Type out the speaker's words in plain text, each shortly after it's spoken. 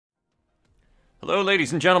Hello,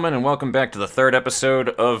 ladies and gentlemen, and welcome back to the third episode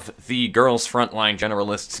of the Girls Frontline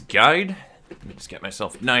Generalist's Guide. Let me just get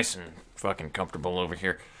myself nice and fucking comfortable over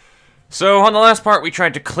here. So, on the last part, we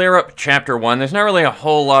tried to clear up Chapter 1. There's not really a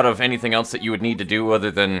whole lot of anything else that you would need to do other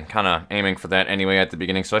than kind of aiming for that anyway at the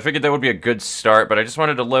beginning, so I figured that would be a good start, but I just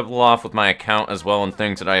wanted to level off with my account as well and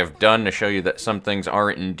things that I have done to show you that some things are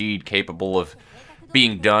indeed capable of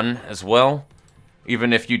being done as well.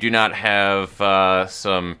 Even if you do not have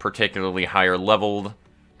some particularly higher leveled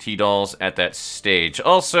T-dolls at that stage.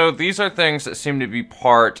 Also, these are things that seem to be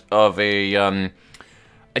part of a,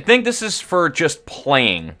 I think this is for just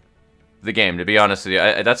playing the game, to be honest with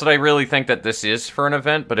you. That's what I really think that this is for an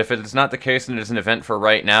event, but if it is not the case and it is an event for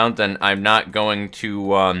right now, then I'm not going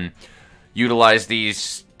to utilize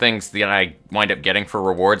these things that I wind up getting for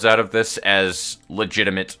rewards out of this as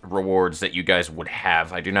legitimate rewards that you guys would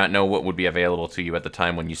have. I do not know what would be available to you at the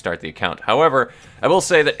time when you start the account. However, I will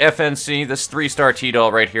say that FNC, this 3-star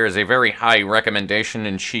T-doll right here, is a very high recommendation,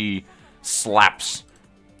 and she slaps.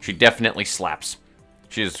 She definitely slaps.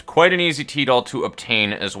 She is quite an easy T-doll to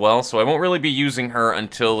obtain as well, so I won't really be using her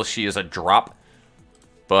until she is a drop.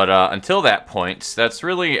 But until that point, that's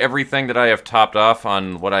really everything that I have topped off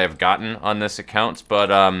on what I have gotten on this account. But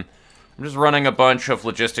I'm just running a bunch of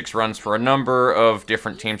logistics runs for a number of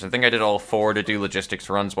different teams. I think I did all 4 to do logistics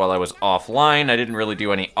runs while I was offline. I didn't really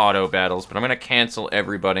do any auto battles, but I'm going to cancel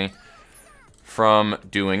everybody from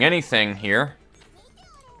doing anything here.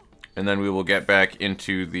 And then we will get back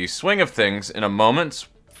into the swing of things in a moment,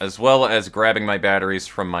 as well as grabbing my batteries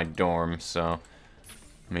from my dorm. So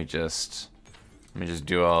let me just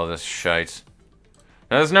do all this shite.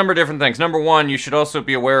 Now, there's a number of different things. Number 1, you should also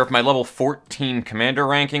be aware of my level 14 commander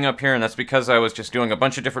ranking up here, and that's because I was just doing a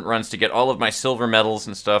bunch of different runs to get all of my silver medals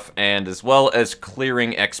and stuff, and as well as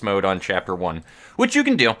clearing X mode on Chapter 1, which you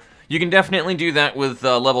can do. You can definitely do that with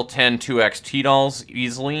level 10 2x T-dolls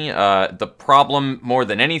easily. The problem, more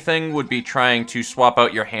than anything, would be trying to swap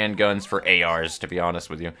out your handguns for ARs, to be honest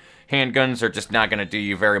with you. Handguns are just not going to do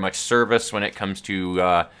you very much service when it comes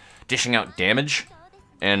to dishing out damage,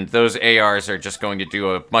 and those ARs are just going to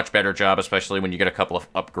do a much better job, especially when you get a couple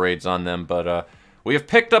of upgrades on them. But we have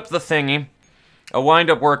picked up the thingy. I'll wind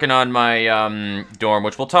up working on my dorm,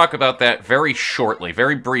 which we'll talk about that very shortly,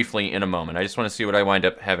 very briefly in a moment. I just want to see what I wind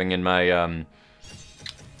up having in my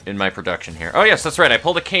production here. Oh yes, that's right, I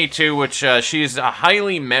pulled a K2, which she's a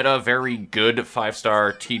highly meta, very good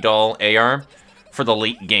 5-star T-doll AR. For the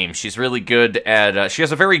late game. She's really good at, she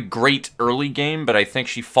has a very great early game, but I think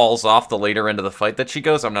she falls off the later end of the fight that she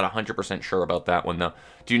goes. I'm not 100% sure about that one, though.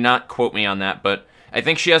 Do not quote me on that, but I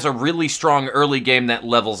think she has a really strong early game that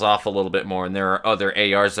levels off a little bit more, and there are other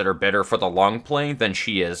ARs that are better for the long play than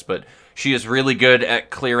she is, but she is really good at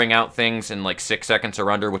clearing out things in like 6 seconds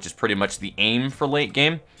or under, which is pretty much the aim for late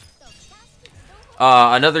game.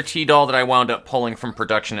 Another T-doll that I wound up pulling from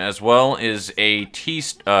production as well is a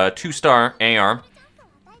 2-star AR.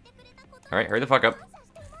 Alright, hurry the fuck up.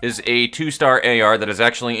 Is a 2-star AR that is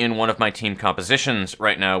actually in one of my team compositions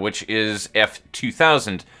right now, which is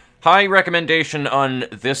F2000. High recommendation on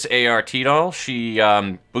this AR T-doll. She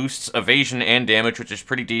boosts evasion and damage, which is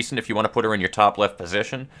pretty decent if you want to put her in your top left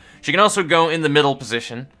position. She can also go in the middle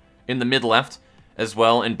position, in the mid left, as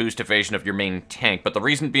well, and boost evasion of your main tank. But the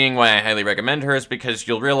reason being why I highly recommend her is because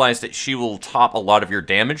you'll realize that she will top a lot of your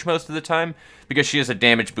damage most of the time, because she is a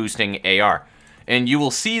damage boosting AR. And you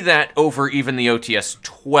will see that over even the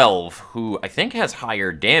OTS-12, who I think has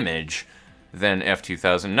higher damage than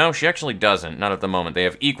F2000. No, she actually doesn't, not at the moment. They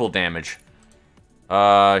have equal damage.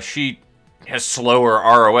 She has slower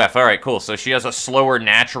ROF. Alright, cool. So she has a slower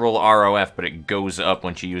natural ROF, but it goes up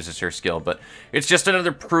when she uses her skill. But it's just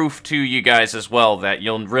another proof to you guys as well that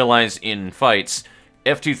you'll realize in fights,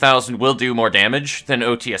 F2000 will do more damage than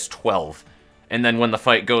OTS-12. And then when the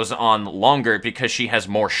fight goes on longer, because she has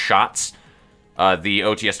more shots, the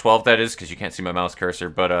OTS-12 that is, because you can't see my mouse cursor,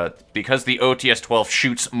 but because the OTS-12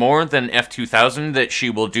 shoots more than F2000, that she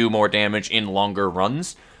will do more damage in longer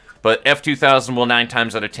runs. But F2000 will 9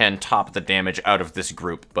 times out of 10 top the damage out of this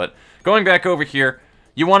group. But going back over here,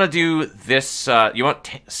 you want to do this, you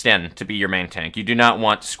want Sten to be your main tank. You do not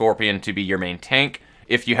want Scorpion to be your main tank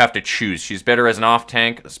if you have to choose. She's better as an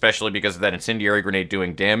off-tank, especially because of that incendiary grenade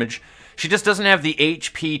doing damage. She just doesn't have the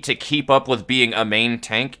HP to keep up with being a main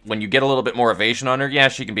tank. When you get a little bit more evasion on her, yeah,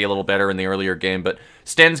 she can be a little better in the earlier game, but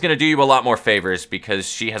Sten's going to do you a lot more favors because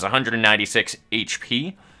she has 196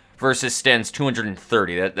 HP versus Sten's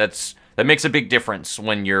 230. That makes a big difference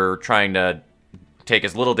when you're trying to take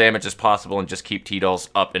as little damage as possible and just keep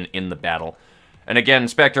T-dolls up and in the battle. And again,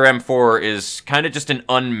 Spectre M4 is kind of just an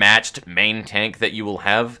unmatched main tank that you will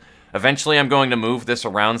have. Eventually, I'm going to move this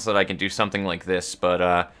around so that I can do something like this,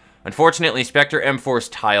 but unfortunately, Spectre M4's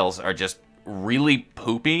tiles are just really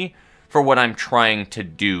poopy for what I'm trying to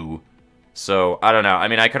do. So, I don't know. I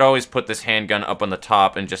mean, I could always put this handgun up on the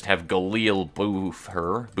top and just have Galil boof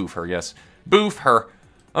her. Boof her, yes. Boof her.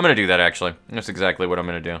 I'm gonna do that, actually. That's exactly what I'm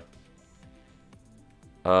gonna do.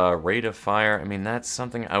 Rate of fire. I mean, that's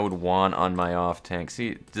something I would want on my off-tank.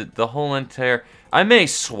 See, the whole entire... I may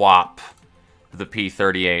swap the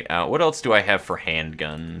P38 out. What else do I have for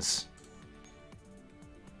handguns?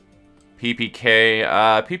 PPK.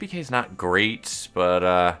 PPK's not great, but,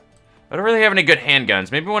 I don't really have any good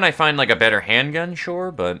handguns. Maybe when I find, like, a better handgun,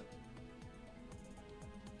 sure, but...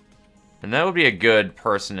 And that would be a good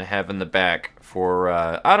person to have in the back for,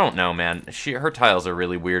 I don't know, man. Her tiles are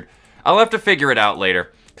really weird. I'll have to figure it out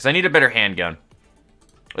later, because I need a better handgun.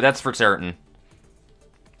 That's for certain.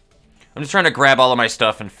 I'm just trying to grab all of my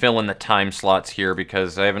stuff and fill in the time slots here,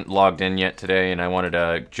 because I haven't logged in yet today, and I wanted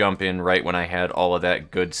to jump in right when I had all of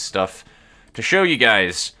that good stuff to show you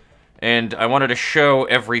guys. And I wanted to show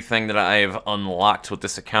everything that I have unlocked with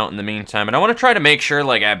this account in the meantime. And I want to try to make sure,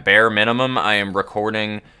 like, at bare minimum, I am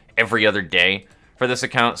recording every other day for this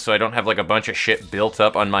account, so I don't have, like, a bunch of shit built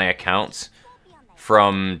up on my accounts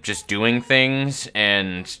from just doing things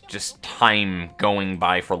and just time going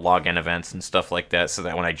by for login events and stuff like that, so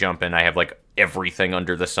that when I jump in, I have, like, everything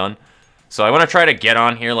under the sun. So I want to try to get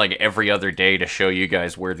on here, like, every other day to show you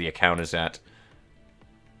guys where the account is at.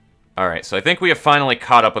 Alright, so I think we have finally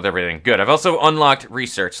caught up with everything. Good. I've also unlocked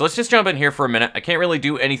research. So let's just jump in here for a minute. I can't really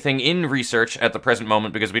do anything in research at the present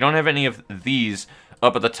moment because we don't have any of these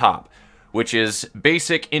up at the top, which is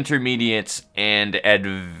basic, intermediate, and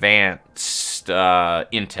advanced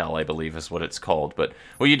intel, I believe is what it's called. But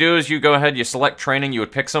what you do is you go ahead, you select training, you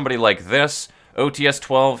would pick somebody like this. OTS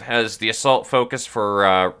 12 has the assault focus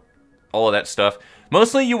for all of that stuff.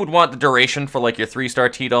 Mostly you would want the duration for like your 3-star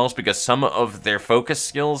T-dolls because some of their focus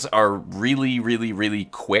skills are really, really, really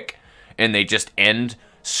quick and they just end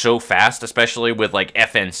so fast, especially with like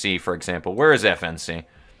FNC, for example. Where is FNC?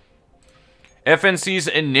 FNC's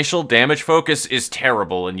initial damage focus is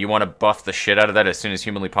terrible, and you want to buff the shit out of that as soon as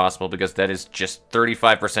humanly possible, because that is just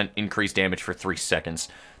 35% increased damage for 3 seconds.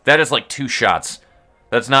 That is like 2 shots.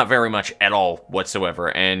 That's not very much at all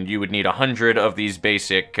whatsoever, and you would need 100 of these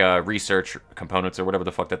basic research components, or whatever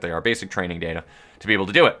the fuck that they are, basic training data, to be able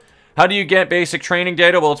to do it. How do you get basic training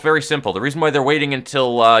data? Well, it's very simple. The reason why they're waiting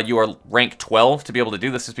until you are rank 12 to be able to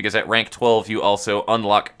do this is because at rank 12 you also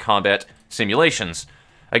unlock combat simulations.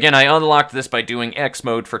 Again, I unlocked this by doing X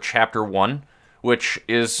mode for Chapter 1, which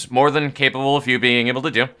is more than capable of you being able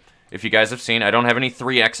to do. If you guys have seen, I don't have any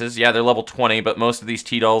 3Xs. Yeah, they're level 20, but most of these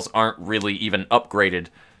T-dolls aren't really even upgraded,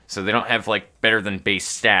 so they don't have, like, better than base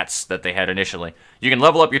stats that they had initially. You can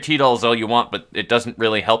level up your T-dolls all you want, but it doesn't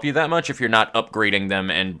really help you that much if you're not upgrading them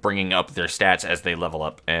and bringing up their stats as they level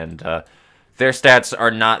up. And their stats are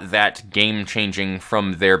not that game-changing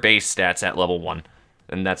from their base stats at level 1.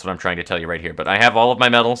 And that's what I'm trying to tell you right here. But I have all of my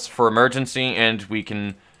medals for emergency, and we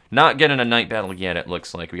can not get in a night battle yet, it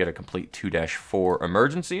looks like. We got to complete 2-4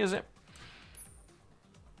 emergency, is it?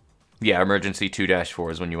 Yeah, emergency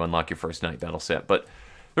 2-4 is when you unlock your first night battle set. But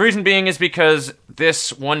the reason being is because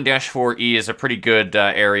this 1-4E is a pretty good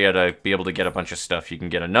area to be able to get a bunch of stuff. You can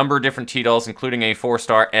get a number of different T-dolls, including a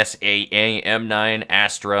 4-star SAA, M9,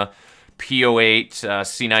 Astra, P08,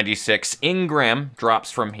 C96, Ingram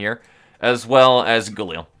drops from here, as well as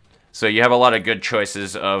Galil. So you have a lot of good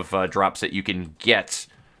choices of drops that you can get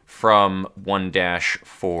from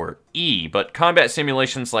 1-4E. But combat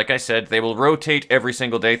simulations, like I said, they will rotate every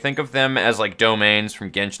single day. Think of them as like domains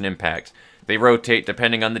from Genshin Impact. They rotate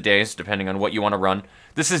depending on the days, depending on what you want to run.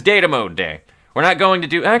 This is data mode day. We're not going to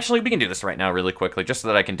do... Actually, we can do this right now really quickly, just so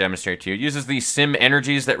that I can demonstrate to you. It uses these sim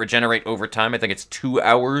energies that regenerate over time. I think it's 2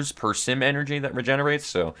 hours per sim energy that regenerates,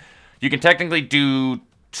 so you can technically do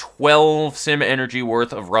 12 sim energy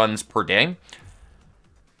worth of runs per day.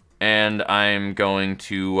 And I'm going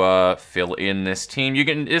to fill in this team. You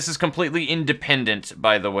can. This is completely independent,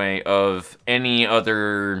 by the way, of any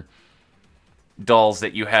other dolls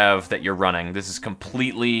that you have that you're running. This is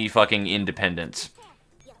completely fucking independent.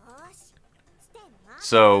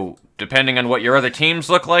 So, depending on what your other teams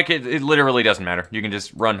look like, it literally doesn't matter. You can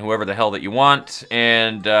just run whoever the hell that you want,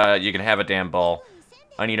 and you can have a damn ball.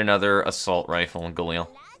 I need another assault rifle, Galil.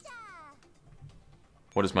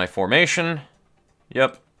 What is my formation?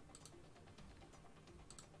 Yep.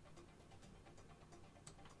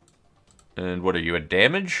 And what are you, a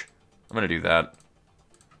damage? I'm gonna do that.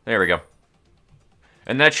 There we go.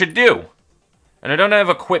 And that should do. And I don't have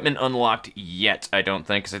equipment unlocked yet, I don't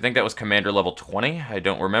think, because I think that was Commander level 20. I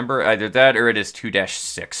don't remember. Either that or it is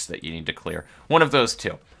 2-6 that you need to clear. One of those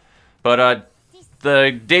two. But,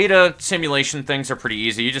 the data simulation things are pretty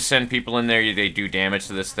easy. You just send people in there, they do damage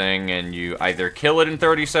to this thing, and you either kill it in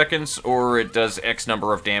 30 seconds, or it does X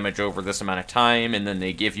number of damage over this amount of time, and then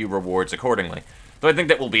they give you rewards accordingly. So I think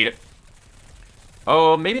that will beat it.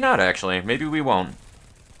 Oh, maybe not, actually. Maybe we won't.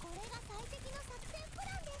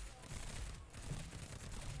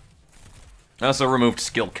 I also removed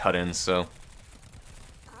skill cut-ins, so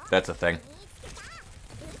that's a thing.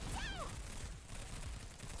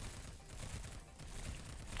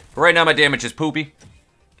 But right now my damage is poopy.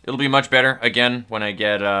 It'll be much better, again, when I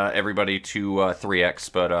get everybody to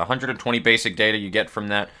 3x, but 120 basic data you get from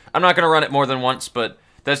that. I'm not going to run it more than once, but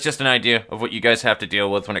that's just an idea of what you guys have to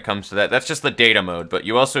deal with when it comes to that. That's just the data mode, but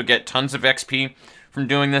you also get tons of XP from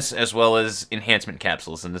doing this, as well as enhancement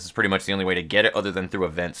capsules, and this is pretty much the only way to get it other than through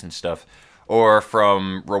events and stuff. Or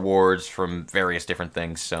from rewards from various different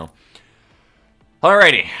things, so.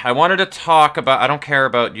 Alrighty, I wanted to talk about, I don't care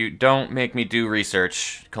about you, don't make me do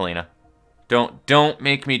research, Kalina. Don't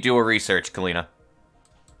make me do a research, Kalina.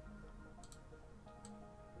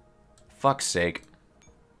 Fuck's sake.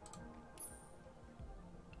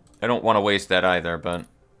 I don't want to waste that either, but,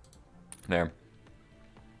 there.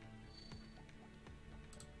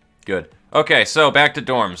 Good. Okay, so back to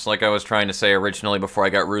dorms, like I was trying to say originally before I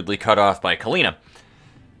got rudely cut off by Kalina.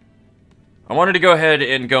 I wanted to go ahead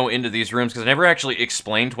and go into these rooms because I never actually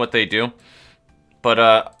explained what they do. But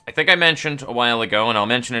I think I mentioned a while ago, and I'll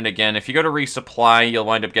mention it again, if you go to resupply, you'll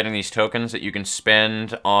wind up getting these tokens that you can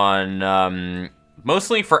spend on,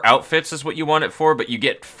 mostly for outfits is what you want it for, but you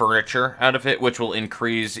get furniture out of it, which will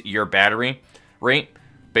increase your battery rate.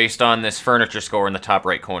 Based on this furniture score in the top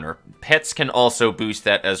right corner. Pets can also boost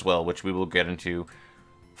that as well, which we will get into,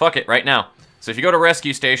 fuck it, right now. So if you go to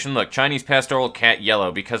Rescue Station, look, Chinese Pastoral Cat Yellow.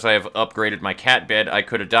 Because I have upgraded my cat bed, I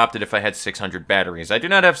could adopt it if I had 600 batteries. I do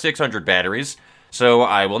not have 600 batteries, so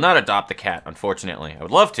I will not adopt the cat, unfortunately. I would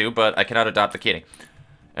love to, but I cannot adopt the kitty.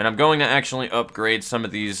 And I'm going to actually upgrade some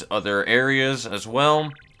of these other areas as well.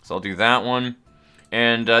 So I'll do that one.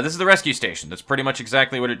 And this is the rescue station. That's pretty much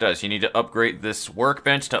exactly what it does. You need to upgrade this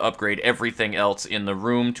workbench to upgrade everything else in the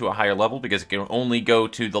room to a higher level, because it can only go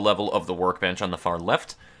to the level of the workbench on the far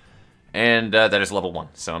left. And that is level 1.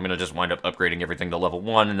 So I'm going to just wind up upgrading everything to level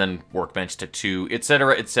 1, and then workbench to 2,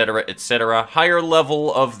 etc., etc., etc. Higher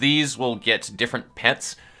level of these will get different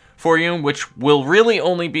pets for you, which will really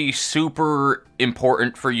only be super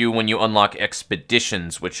important for you when you unlock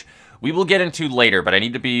expeditions, which we will get into later, but I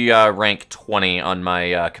need to be rank 20 on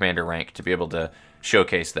my commander rank to be able to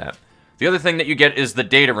showcase that. The other thing that you get is the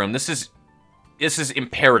data room. This is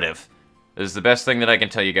imperative. This is the best thing that I can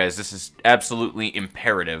tell you guys. This is absolutely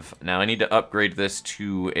imperative. Now I need to upgrade this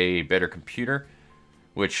to a better computer,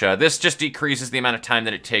 which this just decreases the amount of time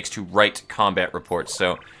that it takes to write combat reports.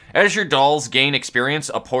 So as your dolls gain experience,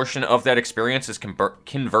 a portion of that experience is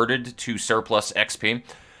converted to surplus XP.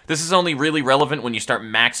 This is only really relevant when you start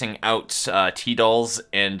maxing out T-dolls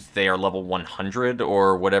and they are level 100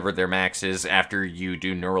 or whatever their max is after you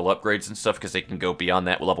do neural upgrades and stuff, because they can go beyond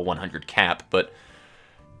that level 100 cap. But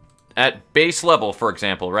at base level, for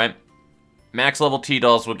example, right? Max level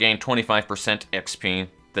T-dolls will gain 25% XP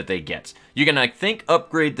that they get. You can, I think,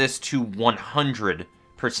 upgrade this to 100%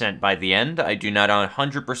 by the end. I do not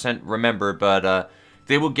 100% remember, but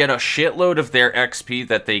they will get a shitload of their XP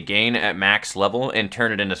that they gain at max level and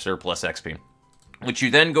turn it into surplus XP. Which you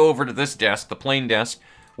then go over to this desk, the plain desk,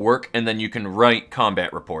 work, and then you can write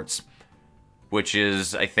combat reports. Which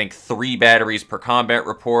is, I think, 3 batteries per combat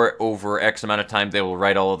report. Over X amount of time, they will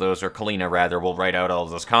write all of those, or Kalina, rather, will write out all of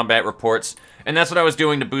those combat reports. And that's what I was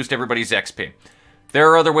doing to boost everybody's XP. There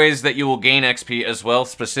are other ways that you will gain XP as well,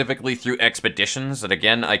 specifically through expeditions, that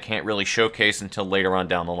again, I can't really showcase until later on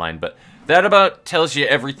down the line, but that about tells you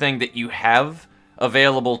everything that you have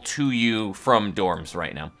available to you from dorms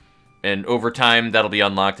right now. And over time, that'll be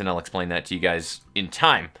unlocked, and I'll explain that to you guys in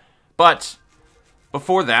time. But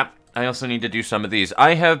before that, I also need to do some of these.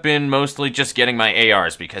 I have been mostly just getting my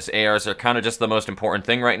ARs, because ARs are kind of just the most important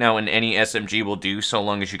thing right now, and any SMG will do so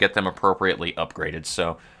long as you get them appropriately upgraded.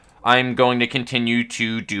 So I'm going to continue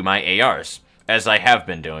to do my ARs, as I have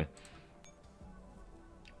been doing.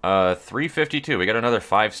 352. We got another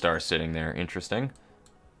 5-star sitting there. Interesting.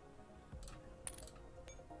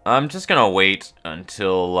 I'm just gonna wait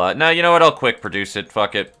until... Nah, you know what? I'll quick produce it.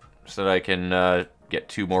 Fuck it. So that I can get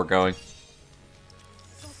 2 more going.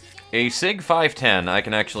 A SIG 510. I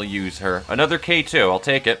can actually use her. Another K2. I'll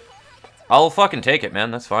take it. I'll fucking take it, man.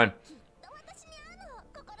 That's fine.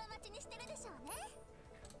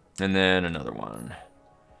 And then another one.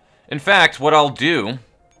 In fact, what I'll do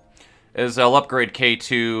is I'll upgrade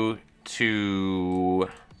K2 to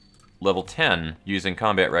level 10 using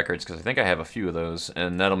combat records, because I think I have a few of those,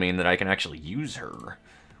 and that'll mean that I can actually use her,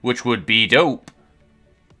 which would be dope.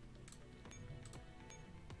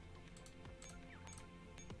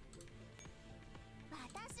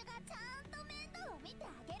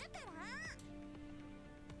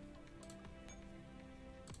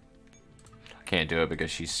 Can't do it because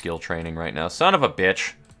she's skill training right now. Son of a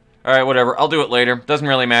bitch. Alright, whatever. I'll do it later. Doesn't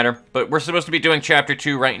really matter. But we're supposed to be doing Chapter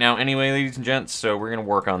 2 right now anyway, ladies and gents, so we're going to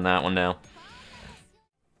work on that one now.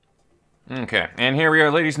 Okay, and here we are,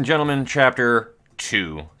 ladies and gentlemen, Chapter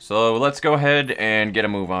 2. So let's go ahead and get a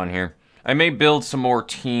move on here. I may build some more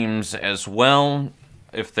teams as well.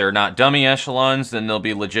 If they're not dummy echelons, then they'll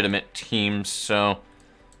be legitimate teams, so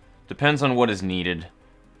depends on what is needed.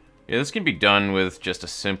 Yeah, this can be done with just a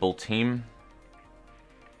simple team.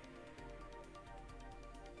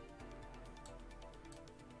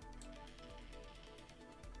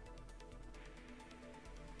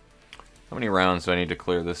 How many rounds do I need to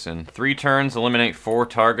clear this in? 3 turns, eliminate 4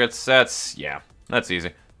 targets. That's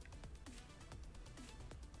easy.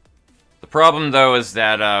 The problem, though, is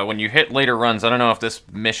that when you hit later runs, I don't know if this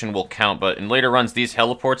mission will count, but in later runs, these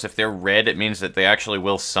heliports, if they're red, it means that they actually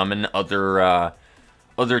will summon other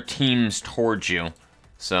teams towards you.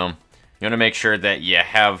 So, you want to make sure that you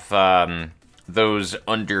have those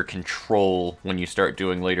under control when you start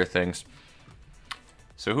doing later things.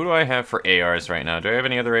 So who do I have for ARs right now? Do I have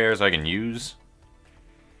any other ARs I can use?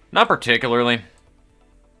 Not particularly.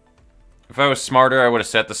 If I was smarter, I would have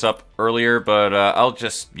set this up earlier, but I'll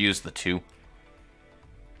just use the 2.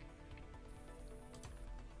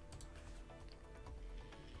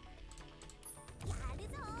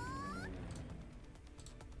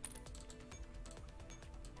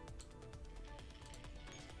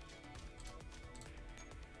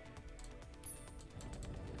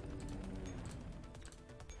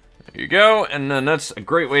 There you go, and then that's a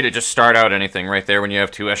great way to just start out anything right there when you have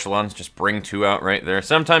 2 echelons. Just bring 2 out right there.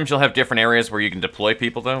 Sometimes you'll have different areas where you can deploy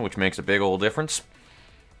people, though, which makes a big old difference.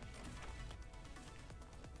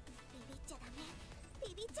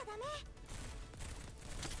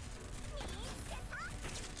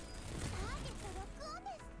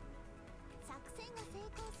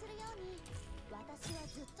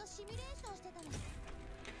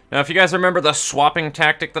 Now, if you guys remember the swapping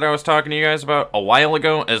tactic that I was talking to you guys about a while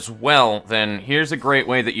ago as well, then here's a great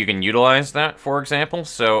way that you can utilize that, for example.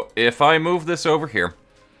 So, if I move this over here,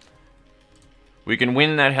 we can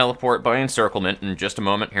win that heliport by encirclement in just a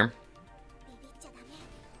moment here.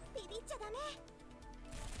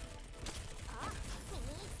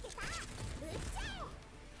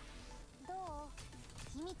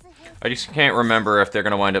 I just can't remember if they're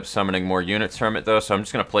going to wind up summoning more units from it, though, so I'm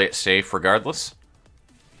just going to play it safe regardless.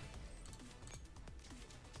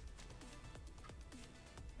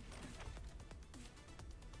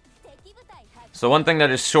 So one thing that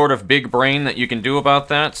is sort of big brain that you can do about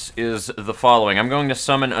that is the following. I'm going to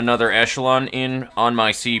summon another echelon in on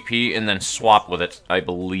my CP and then swap with it, I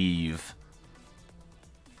believe.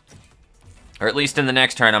 Or at least in the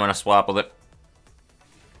next turn I'm going to swap with it.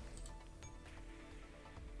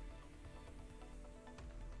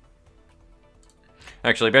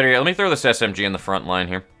 Actually, better yet, let me throw this SMG in the front line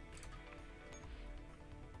here.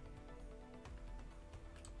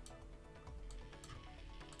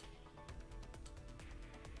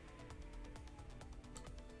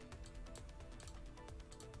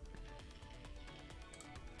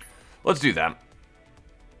 Let's do that.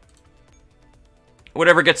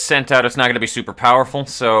 Whatever gets sent out, it's not going to be super powerful,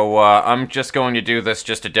 so I'm just going to do this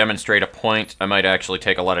just to demonstrate a point. I might actually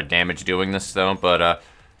take a lot of damage doing this, though, but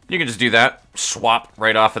you can just do that. Swap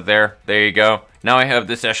right off of there. There you go. Now I have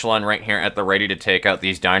this echelon right here at the ready to take out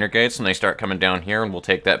these diner gates, and they start coming down here, and we'll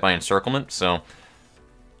take that by encirclement, so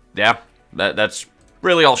yeah, that's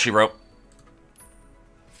really all she wrote.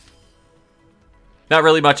 Not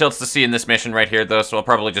really much else to see in this mission right here, though, so I'll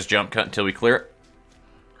probably just jump cut until we clear it.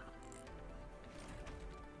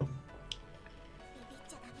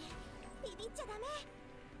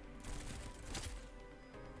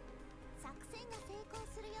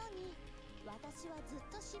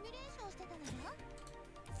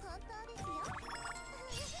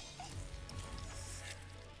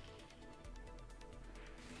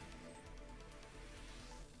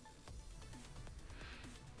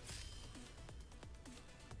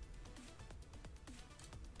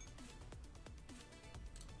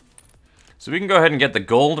 So we can go ahead and get the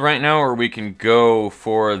gold right now, or we can go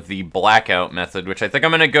for the blackout method, which I think I'm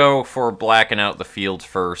going to go for blacking out the field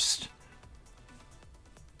first.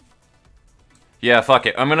 Yeah, fuck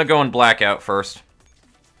it. I'm gonna go in blackout first.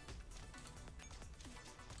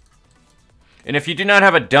 And if you do not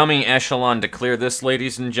have a dummy echelon to clear this,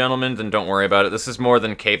 ladies and gentlemen, then don't worry about it. This is more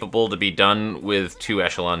than capable to be done with 2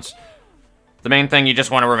 echelons. The main thing you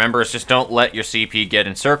just want to remember is just don't let your CP get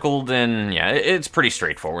encircled, and yeah, it's pretty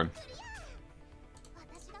straightforward.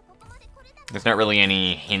 There's not really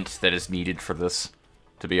any hint that is needed for this,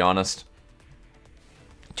 to be honest.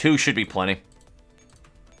 2 should be plenty.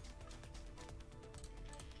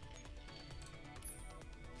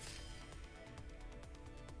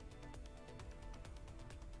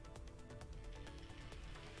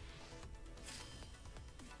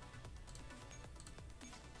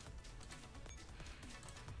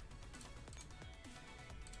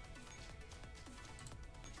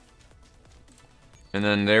 And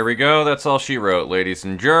then there we go, that's all she wrote, ladies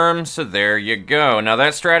and germs, so there you go. Now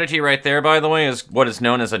that strategy right there, by the way, is what is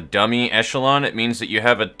known as a dummy echelon. It means that you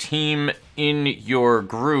have a team in your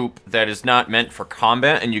group that is not meant for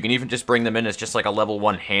combat, and you can even just bring them in as just like a level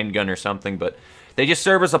 1 handgun or something, but they just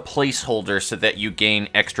serve as a placeholder so that you gain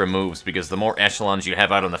extra moves, because the more echelons you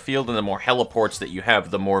have out on the field and the more heliports that you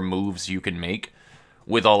have, the more moves you can make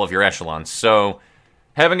with all of your echelons. So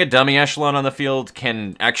having a dummy echelon on the field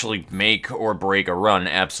can actually make or break a run,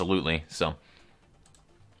 absolutely, so.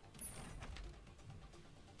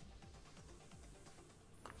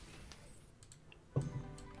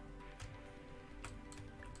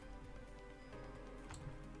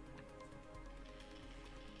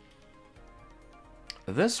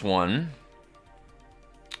 This one,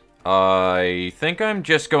 I think I'm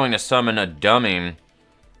just going to summon a dummy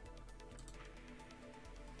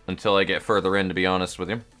until I get further in, to be honest with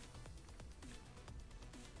you.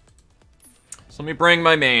 So let me bring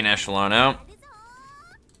my main echelon out.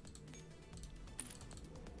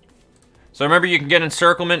 So remember, you can get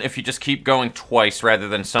encirclement if you just keep going twice rather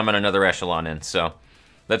than summon another echelon in, so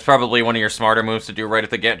that's probably one of your smarter moves to do right at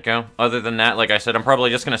the get-go. Other than that, like I said, I'm probably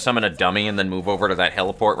just going to summon a dummy and then move over to that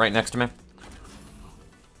heliport right next to me.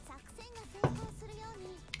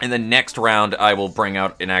 And then next round, I will bring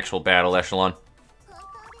out an actual battle echelon.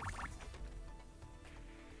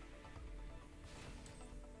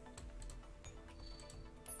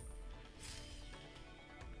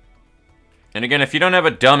 And again, if you don't have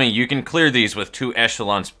a dummy, you can clear these with 2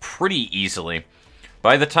 echelons pretty easily.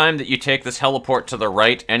 By the time that you take this heliport to the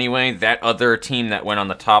right anyway, that other team that went on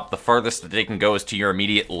the top, the farthest that they can go is to your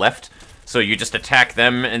immediate left. So you just attack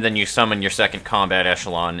them, and then you summon your second combat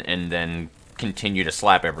echelon, and then continue to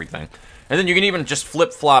slap everything. And then you can even just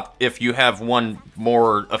flip-flop if you have one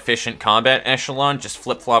more efficient combat echelon, just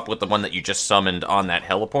flip-flop with the one that you just summoned on that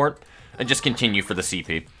heliport, and just continue for the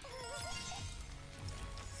CP.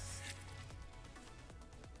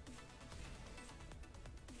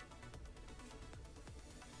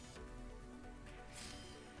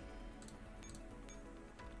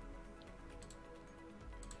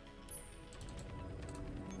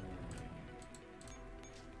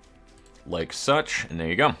 Like such, and there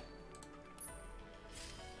you go.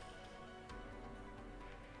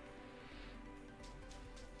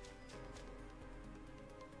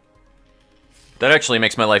 That actually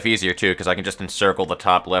makes my life easier too, because I can just encircle the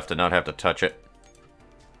top left and not have to touch it.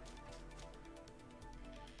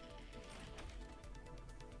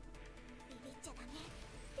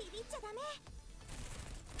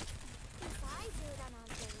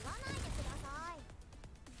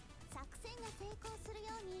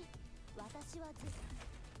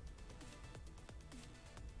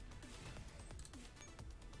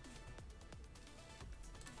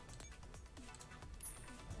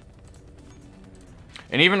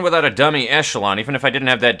 And even without a dummy echelon, even if I didn't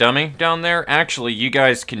have that dummy down there, actually, you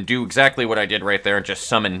guys can do exactly what I did right there and just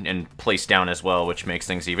summon and place down as well, which makes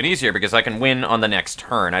things even easier because I can win on the next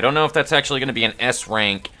turn. I don't know if that's actually going to be an S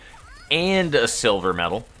rank and a silver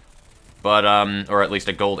medal, but, or at least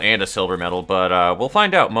a gold and a silver medal, but, we'll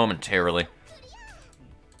find out momentarily.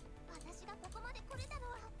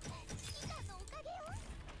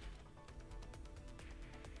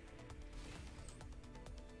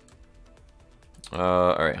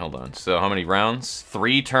 Alright, hold on. So, how many rounds?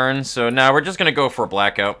 3 turns. So, now we're just gonna go for a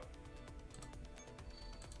blackout.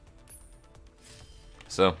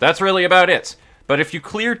 So, that's really about it. But if you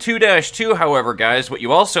clear 2-2, however, guys, what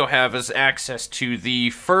you also have is access to the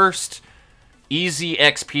first easy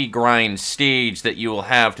XP grind stage that you will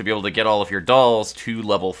have to be able to get all of your dolls to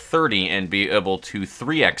level 30 and be able to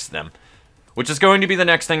 3x them. Which is going to be the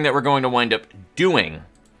next thing that we're going to wind up doing.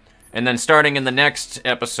 And then starting in the next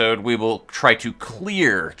episode, we will try to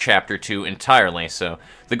clear Chapter 2 entirely. So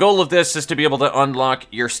the goal of this is to be able to unlock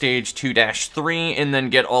your stage 2-3 and then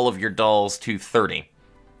get all of your dolls to 30.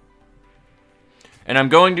 And I'm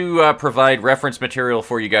going to provide reference material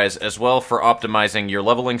for you guys as well for optimizing your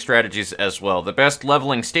leveling strategies as well. The best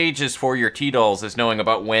leveling stages for your T-Dolls is knowing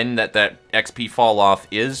about when that XP fall-off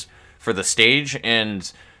is for the stage,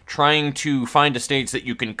 and trying to find a stage that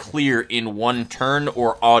you can clear in one turn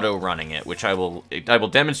or auto-running it, which I will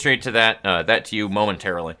demonstrate to that to you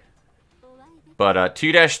momentarily. But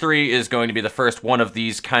 2-3 is going to be the first one of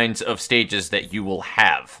these kinds of stages that you will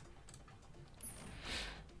have.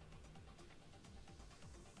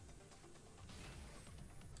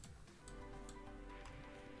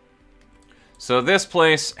 So this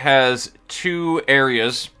place has 2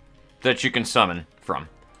 areas that you can summon from.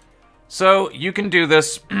 So you can do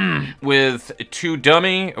this with a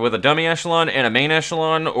dummy echelon and a main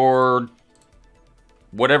echelon, or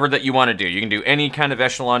whatever that you want to do. You can do any kind of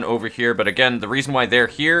echelon over here, but again, the reason why they're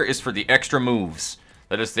here is for the extra moves.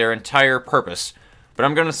 That is their entire purpose. But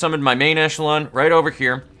I'm going to summon my main echelon right over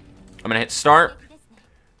here. I'm going to hit start.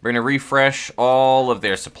 We're going to refresh all of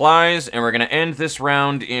their supplies, and we're going to end this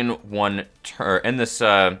round in one turn. End this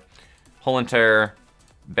whole entire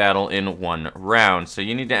battle in one round. So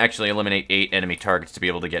you need to actually eliminate 8 enemy targets to be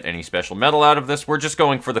able to get any special medal out of this. We're just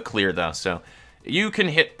going for the clear, though. So you can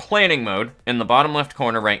hit planning mode in the bottom left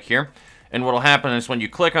corner right here. And what'll happen is when you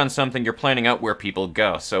click on something, you're planning out where people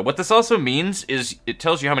go. So what this also means is it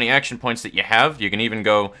tells you how many action points that you have. You can even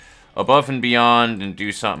go above and beyond and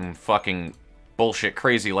do something fucking bullshit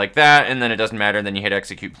crazy like that, and then it doesn't matter, and then you hit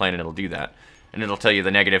execute plan and it'll do that. And it'll tell you the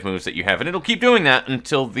negative moves that you have, and it'll keep doing that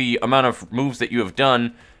until the amount of moves that you have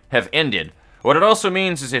done have ended. What it also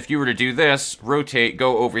means is if you were to do this, rotate,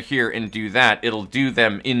 go over here and do that, it'll do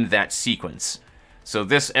them in that sequence. So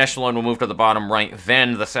this echelon will move to the bottom right,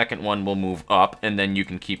 then the second one will move up, and then you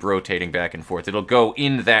can keep rotating back and forth. It'll go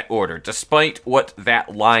in that order. Despite what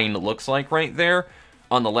that line looks like right there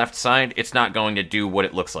on the left side, it's not going to do what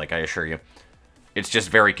it looks like, I assure you. It's just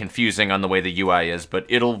very confusing on the way the UI is, but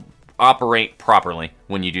it'll operate properly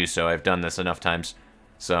when you do so. I've done this enough times.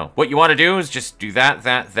 So what you want to do is just do that,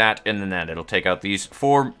 that, and then that. It'll take out these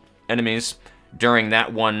 4 enemies during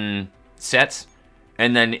that one set,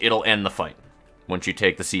 and then it'll end the fight once you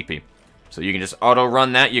take the CP. So you can just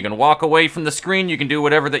auto-run that. You can walk away from the screen. You can do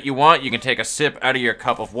whatever that you want. You can take a sip out of your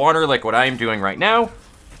cup of water like what I am doing right now.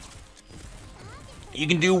 You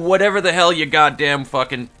can do whatever the hell you goddamn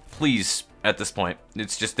fucking please at this point.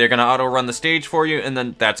 It's just they're going to auto-run the stage for you, and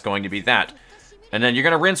then that's going to be that. And then you're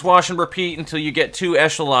going to rinse, wash, and repeat until you get 2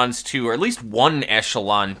 echelons to, or at least 1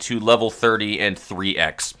 echelon to level 30 and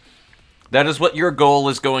 3x. That is what your goal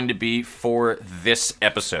is going to be for this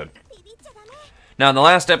episode. Now, in the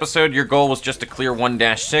last episode, your goal was just to clear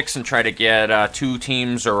 1-6 and try to get 2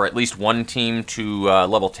 teams, or at least 1 team, to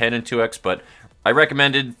level 10 and 2x, but I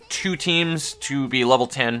recommended 2 teams to be level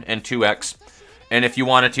 10 and 2x. And if you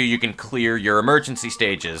wanted to, you can clear your emergency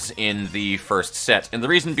stages in the first set. And the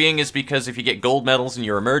reason being is because if you get gold medals in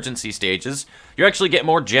your emergency stages, you actually get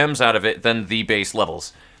more gems out of it than the base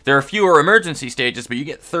levels. There are fewer emergency stages, but you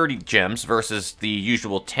get 30 gems versus the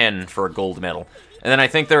usual 10 for a gold medal. And then I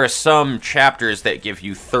think there are some chapters that give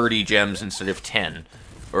you 30 gems instead of 10.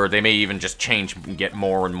 Or they may even just change and get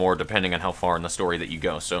more and more depending on how far in the story that you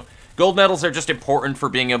go. So gold medals are just important for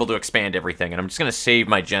being able to expand everything, and I'm just going to save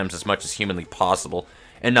my gems as much as humanly possible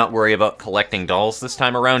and not worry about collecting dolls this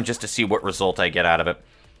time around just to see what result I get out of it.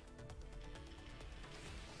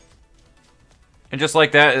 And just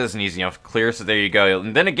like that, it is an easy enough clear, so there you go.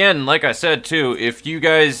 And then again, like I said too, if you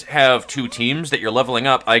guys have 2 teams that you're leveling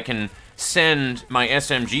up, I can send my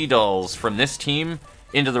SMG dolls from this team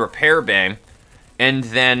into the repair bay, and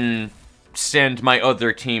then send my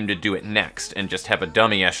other team to do it next, and just have a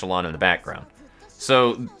dummy echelon in the background.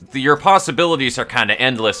 So your possibilities are kind of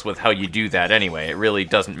endless with how you do that anyway. It really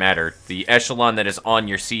doesn't matter. The echelon that is on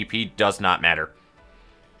your CP does not matter.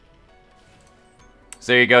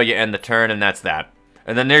 So there you go, you end the turn, and that's that.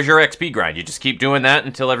 And then there's your XP grind. You just keep doing that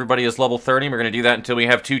until everybody is level 30. We're going to do that until we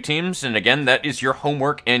have 2 teams, and again, that is your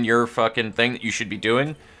homework and your fucking thing that you should be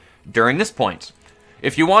doing during this point.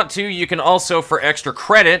 If you want to, you can also, for extra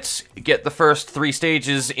credits, get the first 3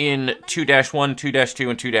 stages in 2-1, 2-2,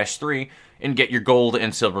 and 2-3, and get your gold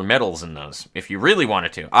and silver medals in those, if you really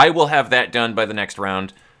wanted to. I will have that done by the next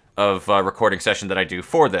round of recording session that I do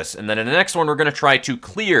for this. And then in the next one, we're going to try to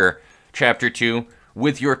clear Chapter 2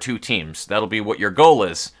 with your 2 teams. That'll be what your goal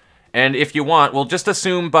is. And if you want, we'll just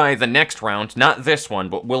assume by the next round, not this one,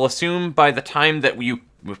 but we'll assume by the time that we've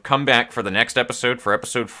come back for the next episode, for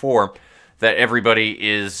episode 4, that everybody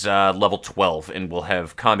is level 12 and will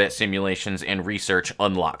have combat simulations and research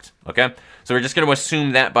unlocked, okay? So we're just going to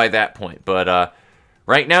assume that by that point. But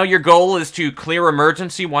right now your goal is to clear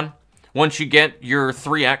Emergency 1. Once you get your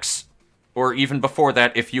 3x, or even before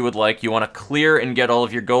that, if you would like, you want to clear and get all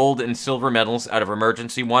of your gold and silver medals out of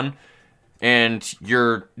Emergency 1, and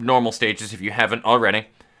your normal stages if you haven't already,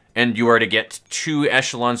 and you are to get 2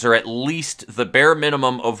 echelons, or at least the bare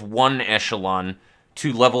minimum of 1 echelon,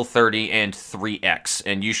 to level 30 and 3x,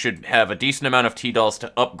 and you should have a decent amount of T-dolls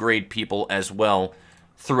to upgrade people as well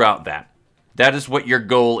throughout that. That is what your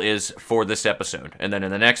goal is for this episode, and then in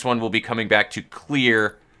the next one, we'll be coming back to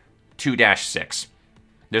clear 2-6.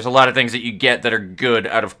 There's a lot of things that you get that are good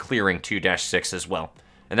out of clearing 2-6 as well.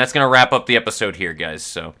 And that's going to wrap up the episode here, guys.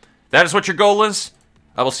 So, that is what your goal is.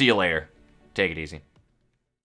 I will see you later. Take it easy.